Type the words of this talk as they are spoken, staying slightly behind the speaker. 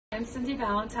I'm Cindy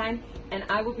Valentine, and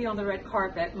I will be on the red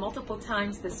carpet multiple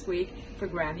times this week for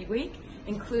Grammy Week,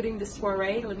 including the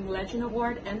Soiree Living Legend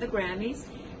Award and the Grammys,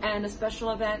 and a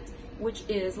special event which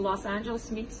is Los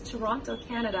Angeles meets Toronto,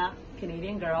 Canada,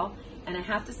 Canadian girl. And I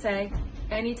have to say,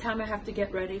 anytime I have to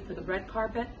get ready for the red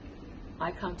carpet,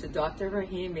 I come to Dr.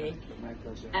 Rahimi, My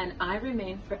pleasure. and I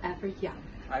remain forever young.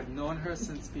 I've known her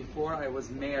since before I was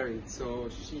married, so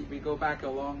we go back a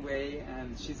long way,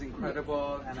 and she's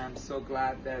incredible, and I'm so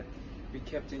glad that we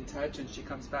kept in touch, and she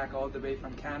comes back all the way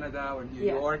from Canada or New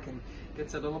York and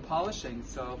gets a little polishing.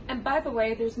 So. And by the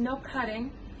way, there's no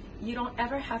cutting. You don't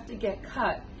ever have to get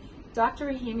cut. Dr.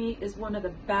 Rahimi is one of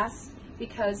the best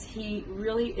because he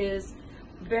really is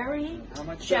very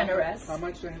generous. How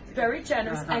much do I have to very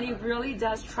generous, and he really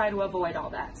does try to avoid all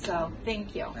that. So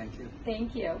thank you. Thank you.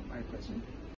 Thank you. My pleasure.